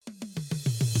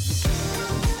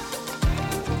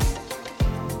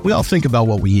We all think about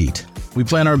what we eat. We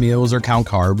plan our meals or count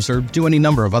carbs or do any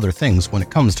number of other things when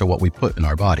it comes to what we put in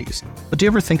our bodies. But do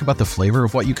you ever think about the flavor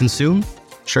of what you consume?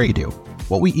 Sure you do.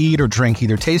 What we eat or drink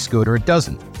either tastes good or it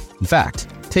doesn't. In fact,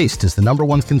 taste is the number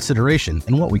one consideration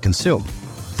in what we consume.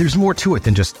 There's more to it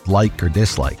than just like or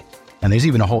dislike, and there's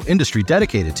even a whole industry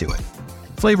dedicated to it.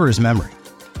 Flavor is memory.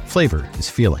 Flavor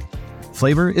is feeling.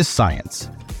 Flavor is science.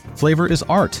 Flavor is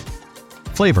art.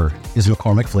 Flavor is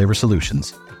McCormick Flavor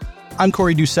Solutions. I'm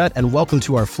Corey Doucette, and welcome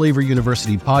to our Flavor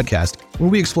University podcast, where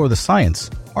we explore the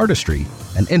science, artistry,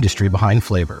 and industry behind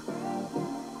flavor.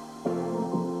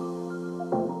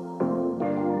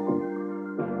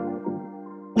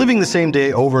 Living the same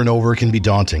day over and over can be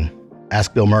daunting.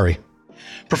 Ask Bill Murray.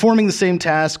 Performing the same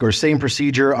task or same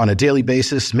procedure on a daily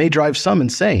basis may drive some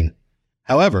insane.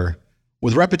 However,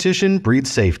 with repetition breeds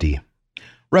safety.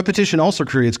 Repetition also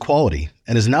creates quality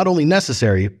and is not only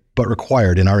necessary, but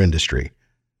required in our industry.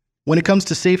 When it comes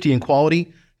to safety and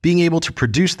quality, being able to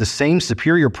produce the same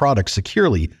superior product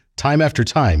securely time after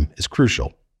time is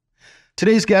crucial.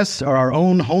 Today's guests are our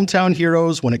own hometown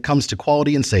heroes when it comes to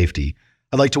quality and safety.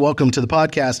 I'd like to welcome to the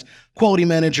podcast Quality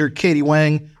Manager Katie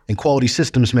Wang and Quality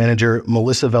Systems Manager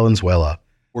Melissa Valenzuela.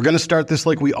 We're going to start this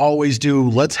like we always do.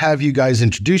 Let's have you guys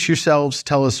introduce yourselves,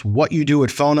 tell us what you do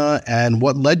at FONA and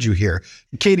what led you here.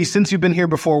 Katie, since you've been here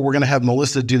before, we're going to have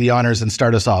Melissa do the honors and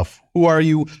start us off. Who are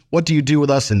you? What do you do with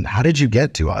us? And how did you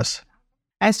get to us?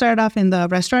 I started off in the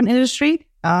restaurant industry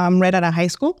right out of high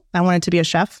school. I wanted to be a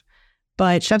chef,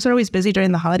 but chefs are always busy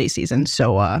during the holiday season.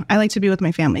 So I like to be with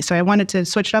my family. So I wanted to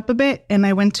switch it up a bit, and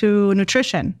I went to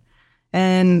nutrition.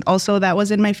 And also that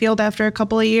was in my field after a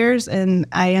couple of years, and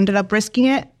I ended up risking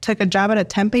it, took a job at a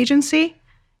temp agency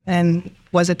and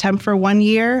was a temp for 1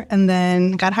 year and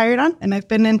then got hired on. And I've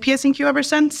been in PS&Q ever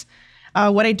since.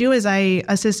 What I do is I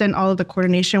assist in all of the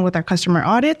coordination with our customer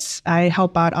audits. I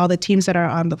help out all the teams that are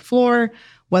on the floor,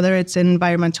 whether it's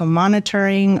environmental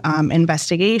monitoring,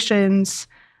 investigations,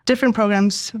 different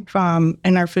programs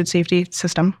in our food safety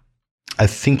system. I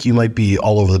think you might be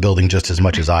all over the building just as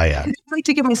much as I am. I like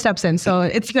to get my steps in, so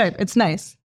it's good. It's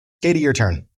nice. Katie, your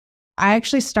turn. I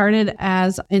actually started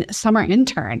as a summer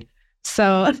intern.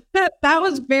 So that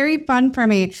was very fun for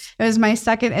me. It was my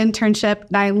second internship,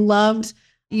 and I loved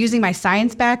using my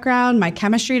science background, my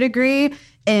chemistry degree,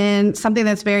 in something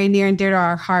that's very near and dear to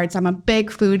our hearts. I'm a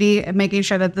big foodie, and making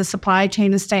sure that the supply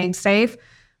chain is staying safe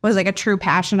was like a true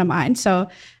passion of mine. So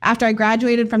after I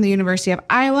graduated from the University of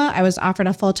Iowa, I was offered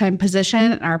a full-time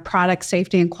position in our product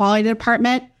safety and quality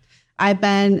department. I've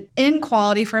been in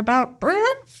quality for about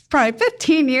probably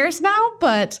 15 years now,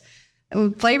 but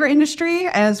flavor industry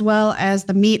as well as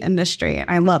the meat industry. And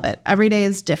I love it. Every day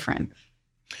is different.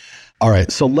 All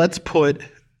right. So let's put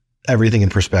everything in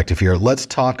perspective here. Let's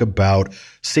talk about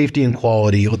safety and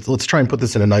quality. Let's try and put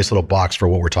this in a nice little box for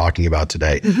what we're talking about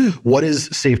today. Mm-hmm. What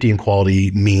does safety and quality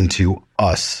mean to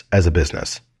us as a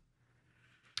business?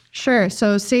 Sure.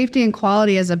 So safety and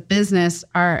quality as a business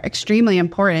are extremely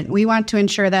important. We want to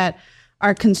ensure that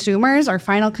our consumers, our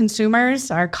final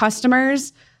consumers, our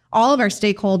customers, all of our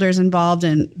stakeholders involved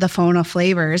in the FONA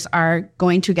flavors are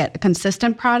going to get a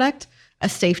consistent product, a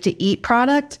safe to eat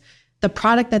product, the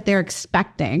product that they're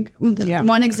expecting. Yeah.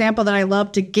 One example that I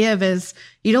love to give is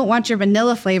you don't want your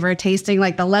vanilla flavor tasting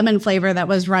like the lemon flavor that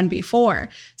was run before.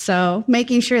 So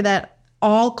making sure that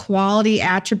all quality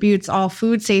attributes, all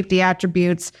food safety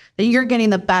attributes, that you're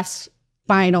getting the best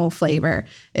final flavor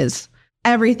is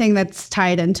everything that's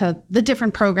tied into the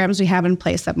different programs we have in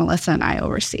place that Melissa and I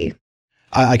oversee.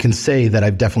 I can say that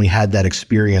I've definitely had that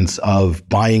experience of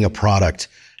buying a product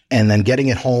and then getting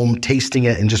it home, tasting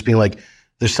it, and just being like,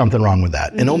 there's something wrong with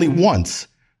that. Mm-hmm. And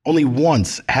only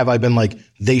once have I been like,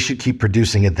 they should keep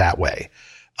producing it that way,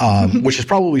 which is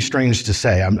probably strange to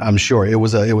say. I'm sure it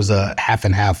was a half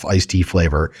and half iced tea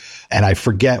flavor, and I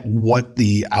forget what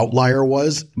the outlier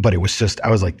was, but it was just, I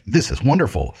was like, this is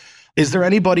wonderful. Is there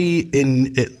anybody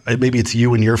in it, maybe it's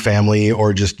you and your family,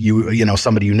 or just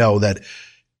somebody that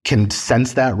can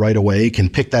sense that right away, can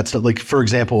pick that stuff? Like, for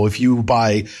example, if you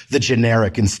buy the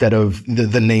generic instead of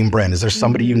the name brand, is there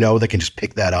somebody that can just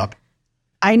pick that up?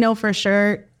 I know for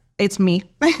sure it's me.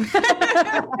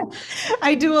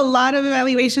 I do a lot of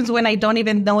evaluations when I don't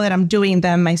even know that I'm doing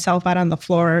them myself out on the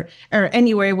floor or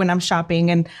anywhere when I'm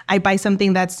shopping, and I buy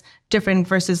something that's different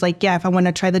versus if I want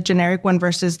to try the generic one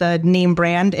versus the name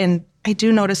brand. And I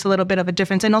do notice a little bit of a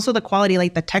difference, and also the quality,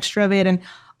 like the texture of it and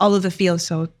all of the feel.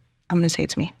 So I'm going to say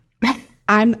it's me.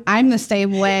 I'm the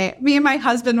same way. Me and my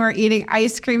husband were eating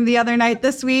ice cream the other night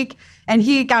this week, and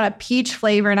he got a peach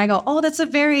flavor, and I go, oh, that's a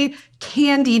very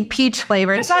candied peach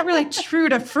flavor. It's not really true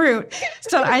to fruit.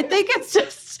 So I think it's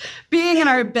just being in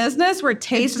our business, we're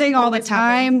tasting all the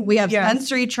time. We have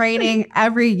sensory training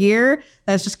every year.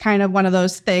 That's just kind of one of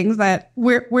those things that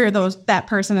we're that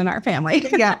person in our family.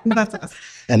 Yeah, that's us.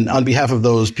 And on behalf of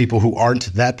those people who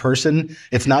aren't that person,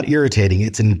 it's not irritating,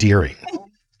 it's endearing.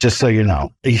 Just so you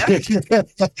know.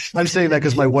 I'm saying that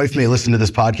because my wife may listen to this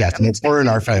podcast and it's her in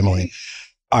our family.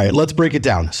 All right, let's break it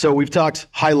down. So we've talked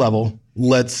high level.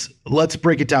 Let's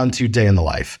break it down to day in the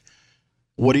life.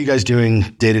 What are you guys doing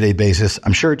day-to-day basis?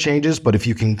 I'm sure it changes, but if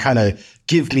you can kind of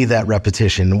give me that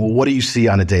repetition, what do you see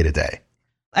on a day-to-day?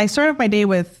 I start off my day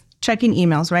with checking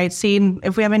emails, right? Seeing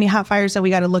if we have any hot fires that we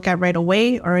got to look at right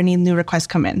away or any new requests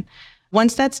come in.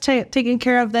 Once that's taken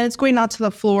care of, then it's going out to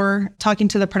the floor, talking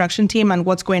to the production team on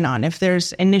what's going on. If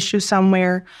there's an issue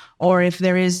somewhere or if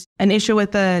there is an issue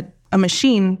with a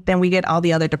machine, then we get all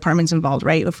the other departments involved,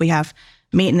 right? If we have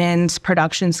maintenance,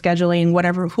 production, scheduling,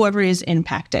 whatever, whoever is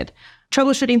impacted.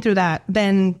 Troubleshooting through that,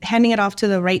 then handing it off to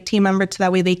the right team member so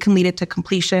that way they can lead it to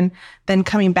completion, then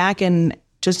coming back and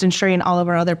just ensuring all of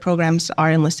our other programs are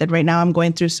enlisted. Right now, I'm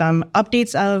going through some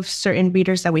updates of certain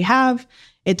readers that we have.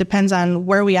 It depends on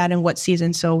where we at in what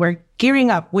season. So we're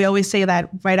gearing up. We always say that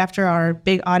right after our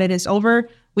big audit is over,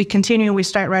 we continue, we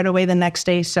start right away the next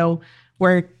day. So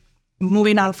we're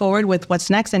moving on forward with what's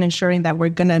next and ensuring that we're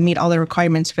going to meet all the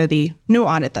requirements for the new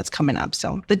audit that's coming up.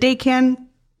 So the day can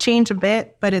change a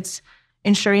bit, but it's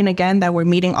ensuring again that we're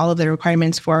meeting all of the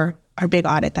requirements for our big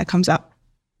audit that comes up.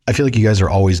 I feel like you guys are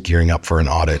always gearing up for an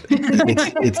audit.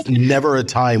 It's never a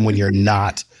time when you're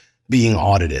not being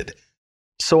audited.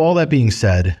 So all that being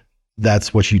said,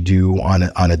 that's what you do on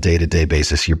a day-to-day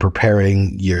basis. You're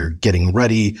preparing, you're getting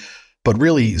ready, but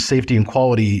really safety and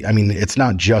quality, I mean, it's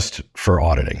not just for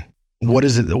auditing. What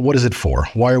is it for?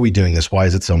 Why are we doing this? Why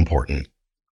is it so important?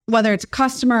 Whether it's a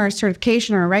customer or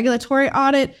certification or a regulatory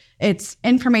audit, it's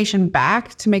information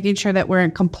back to making sure that we're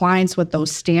in compliance with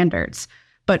those standards.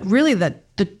 But really the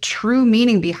true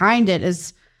meaning behind it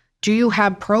is, do you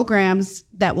have programs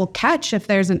that will catch if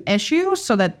there's an issue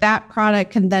so that that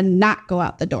product can then not go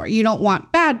out the door? You don't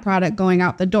want bad product going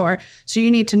out the door. So you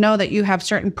need to know that you have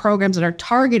certain programs that are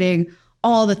targeting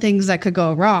all the things that could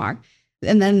go wrong.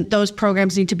 And then those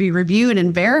programs need to be reviewed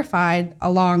and verified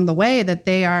along the way that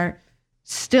they are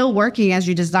still working as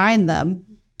you designed them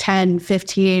 10,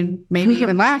 15, maybe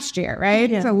even last year, right?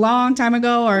 Yeah. It's a long time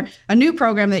ago, or a new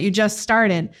program that you just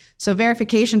started. So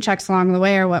verification checks along the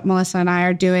way are what Melissa and I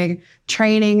are doing.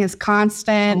 Training is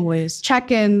constant. Always.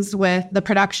 Check-ins with the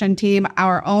production team,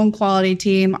 our own quality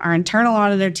team, our internal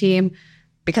auditor team,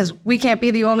 because we can't be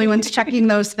the only ones checking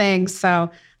those things. So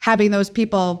having those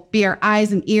people be our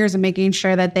eyes and ears and making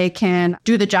sure that they can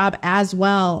do the job as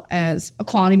well as a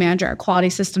quality manager, a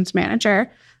quality systems manager,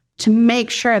 to make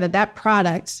sure that that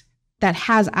product that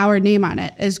has our name on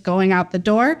it is going out the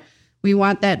door. We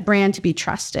want that brand to be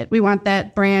trusted. We want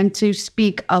that brand to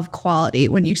speak of quality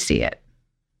when you see it.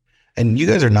 And you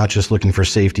guys are not just looking for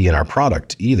safety in our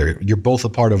product either. You're both a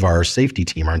part of our safety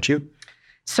team, aren't you?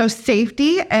 So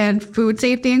safety and food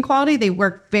safety and quality, they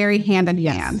work very hand in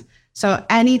hand. So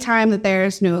anytime that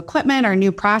there's new equipment or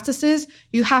new processes,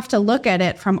 you have to look at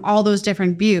it from all those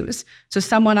different views. So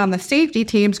someone on the safety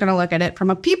team is going to look at it from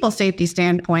a people safety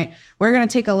standpoint. We're going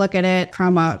to take a look at it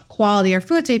from a quality or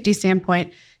food safety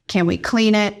standpoint. Can we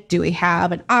clean it? Do we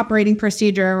have an operating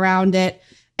procedure around it?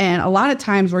 And a lot of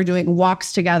times we're doing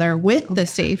walks together with the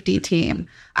safety team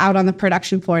out on the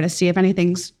production floor to see if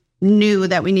anything's new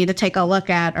that we need to take a look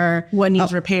at, or what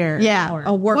needs repair. Yeah, or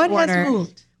a work what order. Has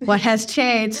moved. What has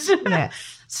changed? Yeah.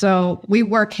 So we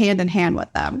work hand in hand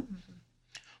with them.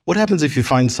 What happens if you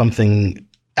find something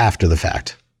after the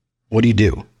fact? What do you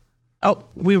do? Oh,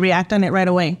 we react on it right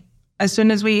away. As soon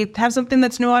as we have something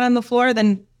that's new out on the floor,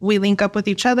 then we link up with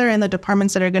each other and the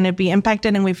departments that are going to be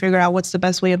impacted, and we figure out what's the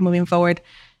best way of moving forward,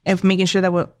 and making sure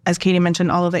that, as Katie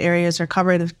mentioned, all of the areas are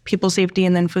covered, people safety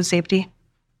and then food safety.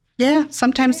 Yeah,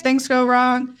 sometimes things go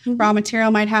wrong. Mm-hmm. Raw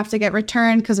material might have to get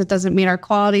returned because it doesn't meet our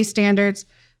quality standards.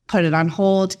 Put it on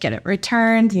hold, get it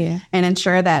returned, and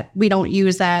ensure that we don't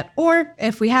use that. Or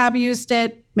if we have used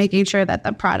it, making sure that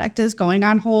the product is going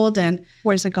on hold and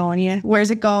where's it going? Yeah.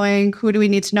 Where's it going? Who do we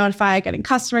need to notify? Getting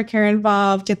customer care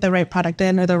involved, get the right product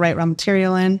in or the right raw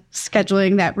material in,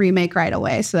 scheduling that remake right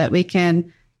away so that we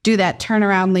can do that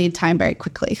turnaround lead time very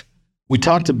quickly. We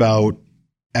talked about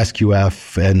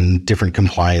SQF and different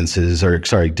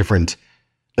different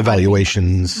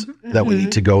evaluations that we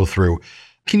need to go through.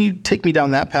 Can you take me down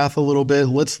that path a little bit?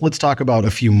 Let's talk about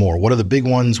a few more. What are the big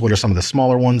ones? What are some of the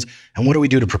smaller ones? And what do we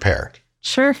do to prepare?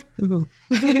 Sure.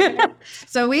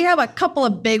 So we have a couple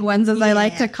of big ones, as I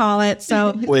like to call it.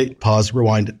 So wait, pause,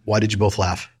 rewind. Why did you both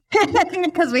laugh?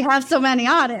 because we have so many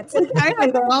audits.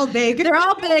 They're all big. They're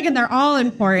all big and they're all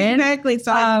important. Exactly.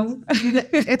 So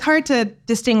it's hard to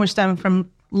distinguish them from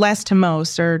less to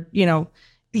most, or,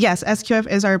 yes, SQF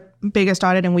is our biggest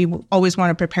audit and we always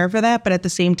want to prepare for that. But at the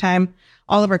same time,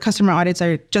 all of our customer audits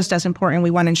are just as important.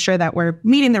 We want to ensure that we're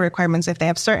meeting the requirements if they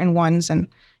have certain ones and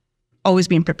always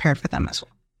being prepared for them as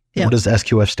well. Yeah. What does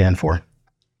SQF stand for?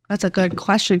 That's a good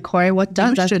question, Corey. What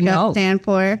does SQF stand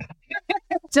for?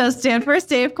 Just stand for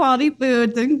Safe Quality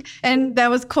Foods. And that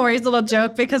was Corey's little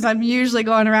joke because I'm usually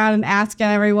going around and asking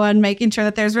everyone, making sure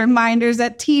that there's reminders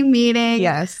at team meetings.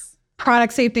 Yes.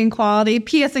 Product safety and quality.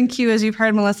 PS&Q, as you've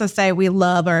heard Melissa say, we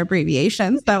love our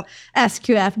abbreviations. So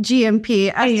SQF,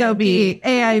 GMP, SOP,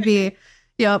 AIB.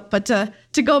 Yep. But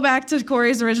to go back to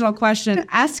Corey's original question,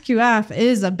 SQF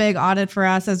is a big audit for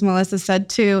us, as Melissa said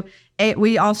too.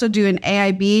 We also do an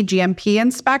AIB GMP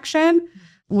inspection.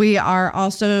 We are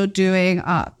also doing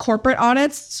corporate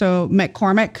audits. So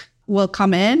McCormick will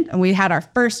come in, and we had our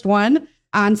first one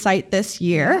on site this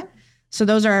year. So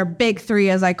those are our big three,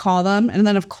 as I call them. And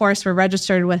then, of course, we're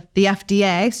registered with the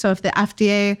FDA. So if the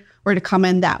FDA were to come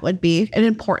in, that would be an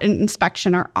important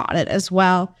inspection or audit as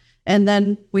well. And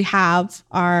then we have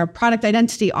our product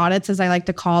identity audits, as I like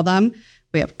to call them.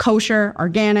 We have kosher,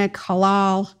 organic,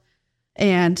 halal,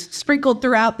 and sprinkled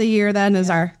throughout the year then is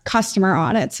our customer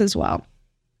audits as well.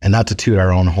 And not to toot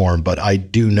our own horn, but I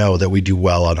do know that we do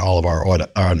well on all of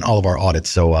our audits.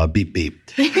 So beep beep.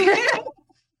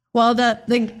 Well,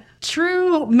 the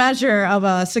true measure of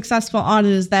a successful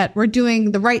audit is that we're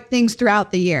doing the right things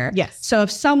throughout the year. Yes. So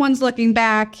if someone's looking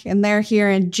back and they're here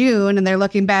in June and they're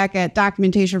looking back at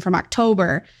documentation from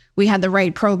October, we had the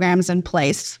right programs in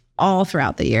place all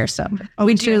throughout the year. So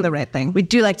we do the right thing. We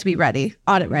do like to be ready,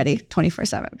 audit ready,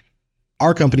 24/7.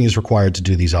 Our company is required to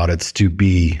do these audits to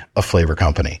be a flavor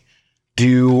company.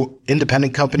 Do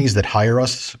independent companies that hire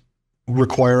us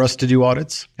require us to do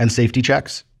audits and safety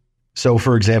checks? So,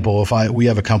 for example, if we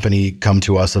have a company come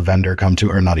to us, a vendor come to,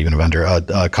 or not even a vendor,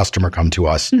 a customer come to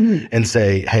us and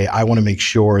say, hey, I want to make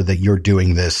sure that you're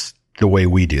doing this the way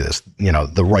we do this,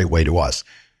 the right way to us.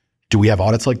 Do we have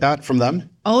audits like that from them?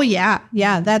 Oh, yeah.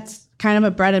 Yeah, that's kind of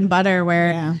a bread and butter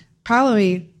where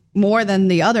probably more than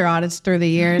the other audits through the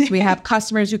years. We have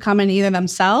customers who come in either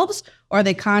themselves or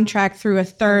they contract through a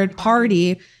third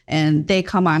party and they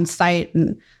come on site.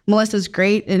 And Melissa's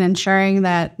great in ensuring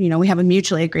that, we have a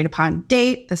mutually agreed upon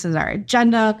date. This is our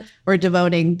agenda. We're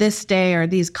devoting this day or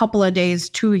these couple of days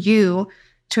to you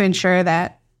to ensure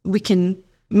that we can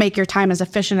make your time as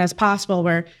efficient as possible.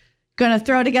 We're going to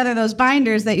throw together those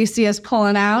binders that you see us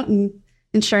pulling out and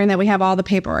ensuring that we have all the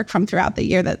paperwork from throughout the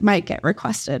year that might get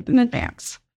requested in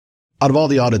advance. Out of all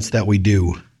the audits that we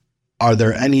do, are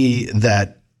there any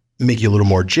that make you a little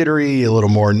more jittery, a little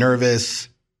more nervous?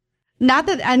 Not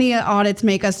that any audits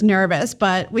make us nervous,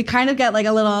 but we kind of get like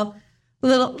a little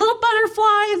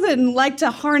butterflies and like to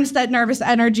harness that nervous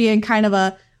energy and kind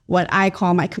of what I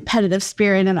call my competitive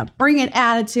spirit and a bring it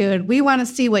attitude. We want to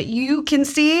see what you can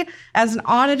see as an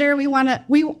auditor. We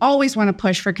always want to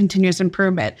push for continuous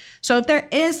improvement. So if there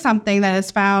is something that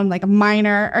is found like a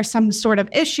minor or some sort of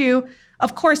issue,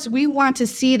 of course, we want to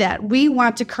see that. We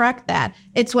want to correct that.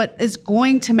 It's what is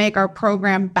going to make our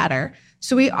program better.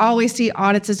 So we always see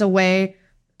audits as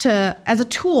as a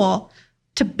tool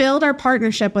to build our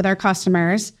partnership with our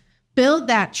customers, build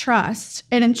that trust,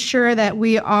 and ensure that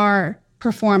we are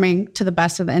performing to the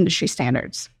best of the industry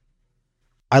standards.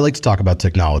 I like to talk about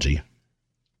technology.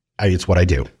 It's what I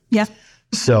do. Yeah.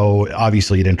 So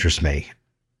obviously it interests me.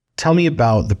 Tell me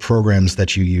about the programs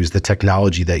that you use, the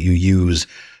technology that you use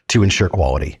to ensure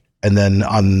quality. And then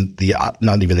on the,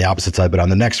 not even the opposite side, but on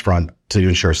the next front, to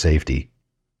ensure safety.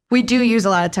 We do use a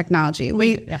lot of technology.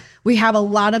 We have a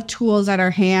lot of tools at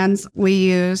our hands. We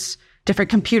use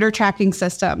different computer tracking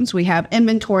systems. We have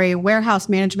inventory, warehouse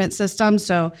management systems.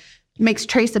 So it makes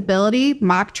traceability,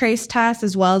 mock trace tests,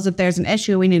 as well as if there's an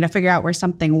issue, we need to figure out where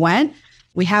something went.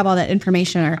 We have all that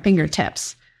information at our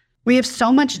fingertips. We have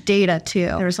so much data too.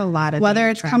 There's a lot of whether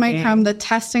it's coming from the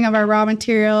testing of our raw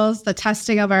materials, the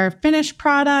testing of our finished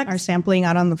products, our sampling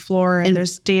out on the floor, and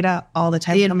there's data all the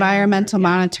time. The environmental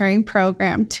monitoring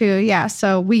program too. Yeah.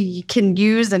 So we can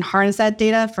use and harness that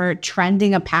data for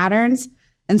trending of patterns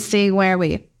and seeing where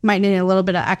we might need a little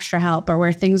bit of extra help or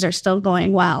where things are still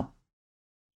going well.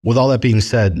 With all that being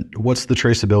said, what's the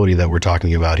traceability that we're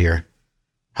talking about here?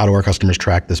 How do our customers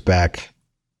track this back?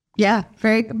 Yeah,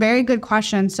 very, very good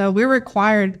question. So we're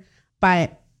required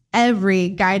by every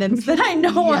guidance that I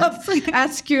know of,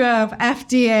 SQF,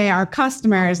 FDA, our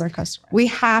customers. We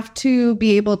have to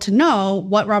be able to know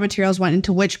what raw materials went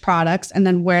into which products and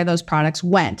then where those products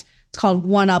went. It's called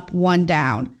one up, one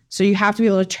down. So you have to be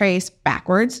able to trace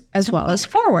backwards as well as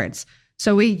forwards.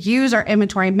 So we use our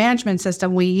inventory management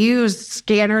system. We use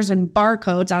scanners and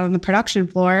barcodes out on the production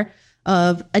floor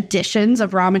of additions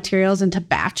of raw materials into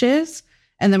batches.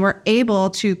 And then we're able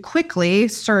to quickly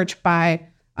search by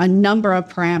a number of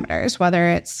parameters, whether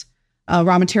it's a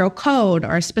raw material code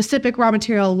or a specific raw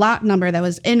material lot number that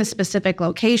was in a specific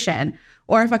location.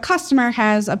 Or if a customer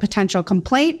has a potential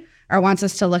complaint or wants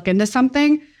us to look into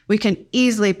something, we can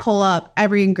easily pull up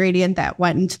every ingredient that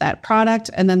went into that product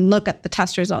and then look at the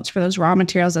test results for those raw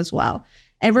materials as well.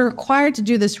 And we're required to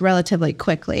do this relatively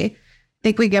quickly. I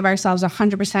think we give ourselves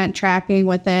 100% tracking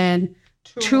within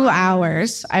 2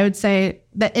 hours. I would say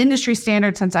the industry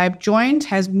standard since I've joined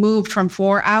has moved from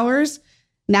 4 hours.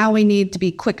 Now we need to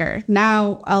be quicker.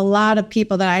 Now a lot of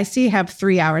people that I see have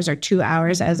 3 hours or 2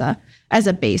 hours as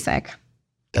a basic.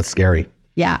 That's scary.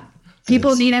 Yeah.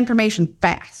 People need information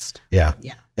fast. Yeah.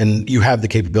 And you have the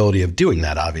capability of doing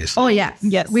that, obviously. Oh, yes.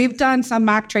 Yes. We've done some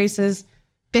mock traces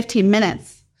 15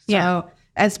 minutes. So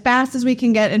as fast as we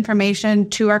can get information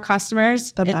to our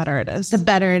customers, The better it is. the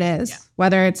better it is,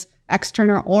 whether it's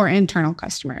external or internal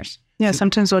customers. Yeah,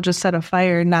 sometimes we'll just set a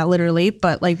fire, not literally,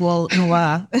 but like we'll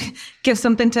give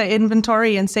something to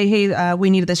inventory and say, hey, we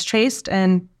need this traced,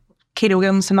 and Katie will give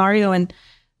them a scenario, and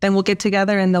then we'll get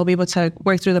together and they'll be able to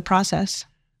work through the process.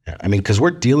 Yeah, I mean, because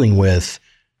we're dealing with,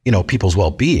 people's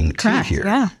well-being too here.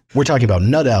 Yeah. We're talking about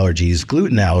nut allergies,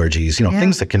 gluten allergies,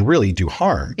 things that can really do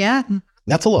harm. Yeah.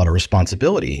 That's a lot of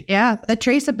responsibility. Yeah. The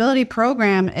traceability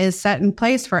program is set in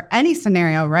place for any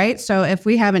scenario, right? So if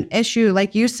we have an issue,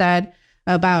 like you said,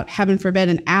 about, heaven forbid,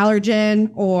 an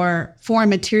allergen or foreign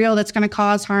material that's going to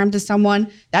cause harm to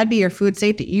someone, that'd be your food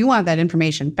safety. You want that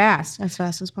information fast. As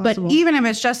fast as possible. But even if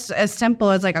it's just as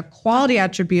simple as like a quality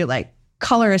attribute, like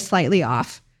color is slightly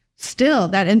off, still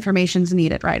that information's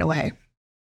needed right away.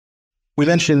 We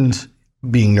mentioned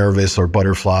being nervous or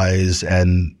butterflies,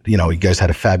 and, you guys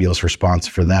had a fabulous response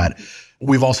for that.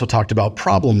 We've also talked about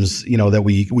problems, that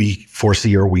we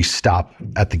foresee or we stop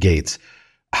at the gates.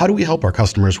 How do we help our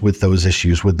customers with those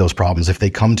issues, with those problems? If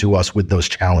they come to us with those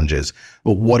challenges,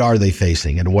 what are they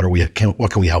facing, and what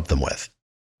can we help them with?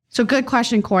 So good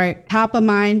question, Corey. Top of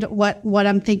mind, what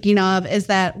I'm thinking of is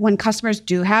that when customers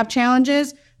do have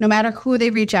challenges, no matter who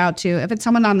they reach out to, if it's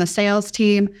someone on the sales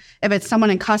team, if it's someone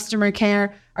in customer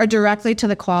care, or directly to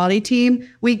the quality team,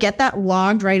 we get that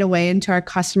logged right away into our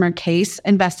customer case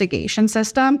investigation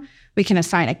system. We can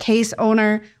assign a case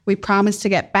owner. We promise to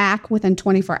get back within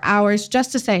 24 hours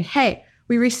just to say, hey,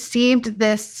 we received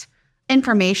this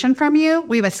information from you.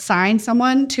 We've assigned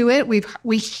someone to it.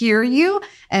 We hear you,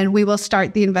 and we will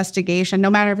start the investigation,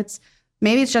 no matter if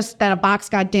maybe it's just that a box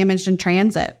got damaged in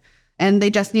transit and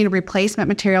they just need a replacement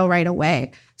material right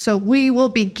away. So we will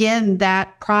begin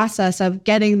that process of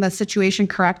getting the situation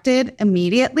corrected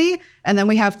immediately. And then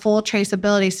we have full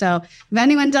traceability. So if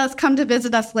anyone does come to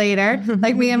visit us later,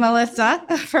 like me and Melissa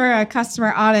for a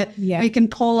customer audit, we can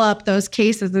pull up those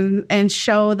cases and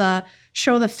show the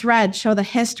thread, show the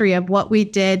history of what we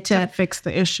did to fix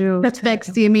the issue, to fix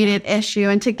the immediate issue,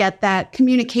 and to get that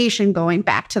communication going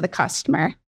back to the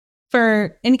customer.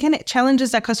 For any kind of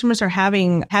challenges that customers are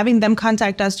having them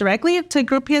contact us directly to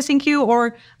Group PSNQ,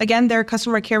 or again, their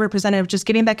customer care representative, just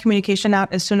getting that communication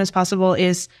out as soon as possible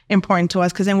is important to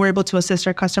us, because then we're able to assist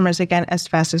our customers again as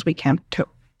fast as we can too.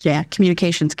 Yeah,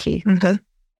 communication's key. Okay.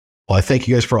 Well, I thank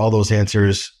you guys for all those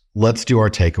answers. Let's do our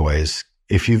takeaways.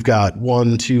 If you've got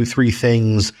 1, 2, 3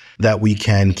 things that we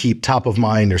can keep top of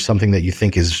mind, or something that you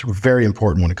think is very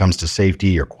important when it comes to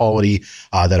safety or quality,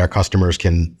 that our customers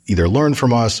can either learn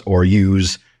from us or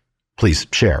use, please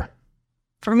share.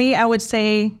 For me, I would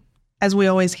say, as we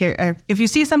always hear, if you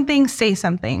see something, say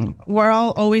something. We're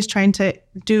all always trying to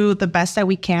do the best that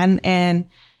we can, and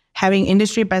having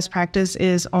industry best practice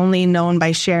is only known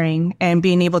by sharing and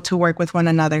being able to work with one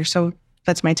another. So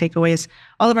that's my takeaways.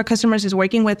 All of our customers is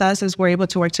working with us as we're able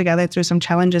to work together through some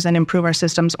challenges and improve our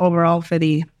systems overall for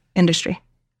the industry.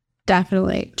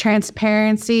 Definitely.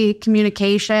 Transparency,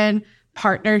 communication,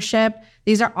 partnership.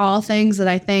 These are all things that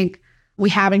I think we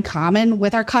have in common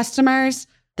with our customers.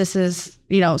 This is,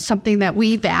 something that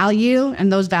we value,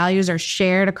 and those values are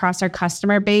shared across our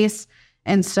customer base.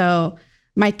 And so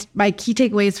my key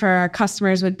takeaways for our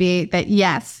customers would be that,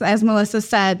 yes, as Melissa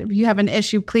said, if you have an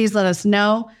issue, please let us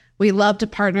know. We love to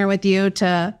partner with you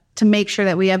to make sure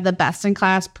that we have the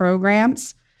best-in-class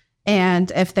programs.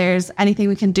 And if there's anything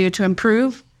we can do to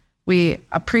improve, we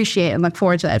appreciate and look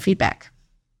forward to that feedback.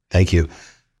 Thank you.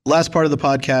 Last part of the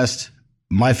podcast,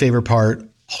 my favorite part.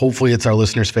 Hopefully it's our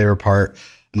listeners' favorite part.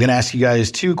 I'm going to ask you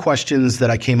guys 2 questions that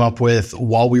I came up with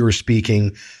while we were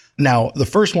speaking. Now, the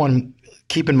first one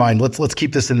keep in mind, let's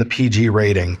keep this in the PG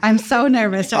rating. I'm so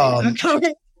nervous.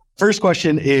 First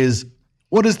question is,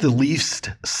 what is the least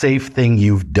safe thing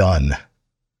you've done,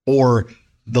 or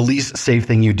the least safe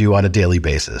thing you do on a daily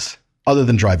basis, other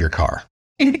than drive your car?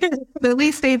 The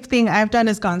least safe thing I've done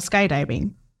is gone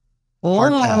skydiving.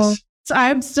 Hard pass. So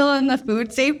I'm still in the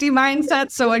food safety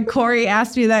mindset. So when Corey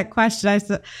asked me that question,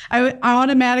 I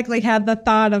automatically had the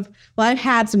thought of, well, I've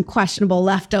had some questionable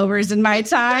leftovers in my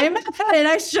time, and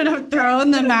I should have thrown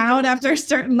them out after a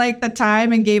certain length of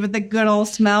time and gave it the good old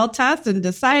smell test and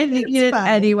decided to eat it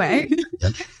anyway.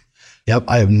 Yep.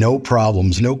 I have no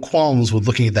problems, no qualms with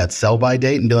looking at that sell-by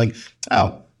date and being like,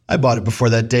 oh, I bought it before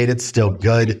that date. It's still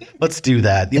good. Let's do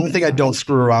that. The only thing I don't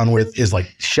screw around with is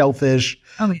like shellfish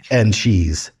and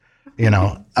cheese. You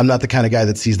know, I'm not the kind of guy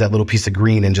that sees that little piece of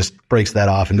green and just breaks that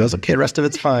off and goes, okay, the rest of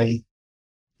it's fine.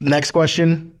 Next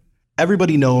question.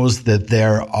 Everybody knows that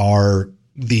there are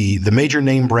the major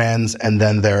name brands, and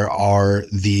then there are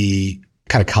the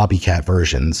kind of copycat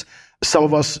versions. Some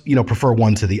of us, prefer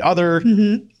one to the other.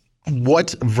 Mm-hmm.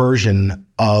 What version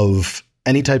of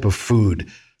any type of food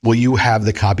will you have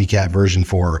the copycat version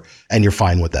for, and you're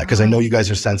fine with that? Because I know you guys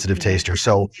are sensitive tasters.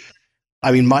 So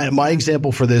I mean, my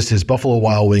example for this is Buffalo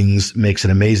Wild Wings makes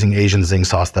an amazing Asian zing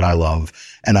sauce that I love.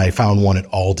 And I found one at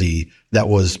Aldi that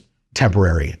was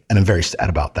temporary, and I'm very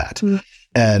sad about that. Mm.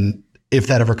 And if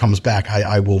that ever comes back,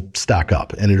 I will stock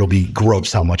up, and it'll be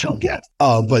gross how much I'll get.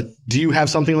 But do you have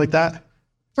something like that?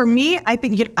 For me, I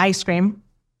think you get ice cream.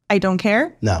 I don't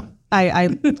care. No.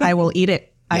 I will eat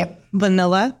it. Yep.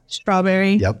 Vanilla,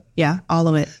 strawberry. Yep. Yeah, all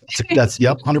of it. That's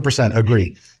 100%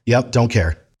 agree. Yep, don't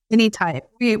care. Any type.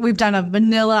 We've done a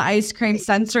vanilla ice cream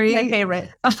sensory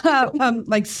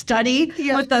study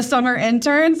with the summer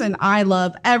interns, and I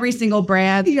love every single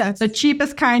brand. Yes. The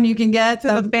cheapest kind you can get,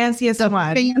 the fanciest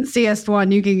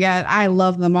one you can get. I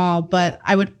love them all. But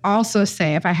I would also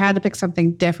say, if I had to pick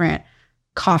something different,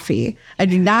 coffee. I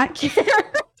do not care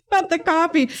about the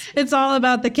coffee. It's all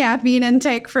about the caffeine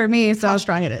intake for me. So how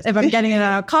strong it is. If I'm getting it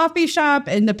at a coffee shop,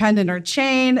 independent or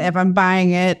chain, if I'm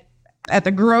buying it at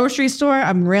the grocery store,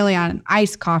 I'm really on an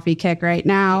iced coffee kick right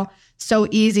now. So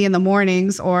easy in the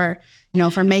mornings, or,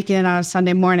 if I'm making it on a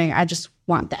Sunday morning, I just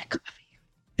want that coffee.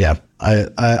 Yeah.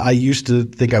 I used to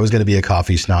think I was going to be a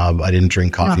coffee snob. I didn't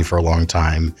drink coffee for a long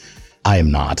time. I am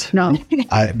not. No.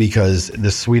 Because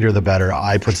the sweeter, the better.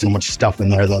 I put so much stuff in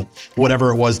there that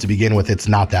whatever it was to begin with, it's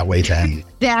not that way to end.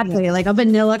 Exactly. Like a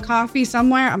vanilla coffee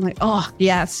somewhere. I'm like, oh,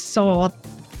 yes, sold.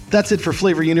 That's it for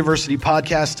Flavor University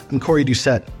Podcast. I'm Corey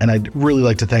Doucette, and I'd really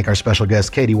like to thank our special guests,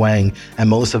 Katie Wang and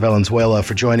Melissa Valenzuela,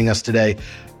 for joining us today.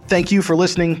 Thank you for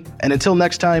listening, and until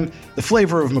next time, the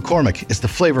flavor of McCormick is the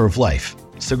flavor of life,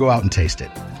 so go out and taste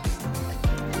it.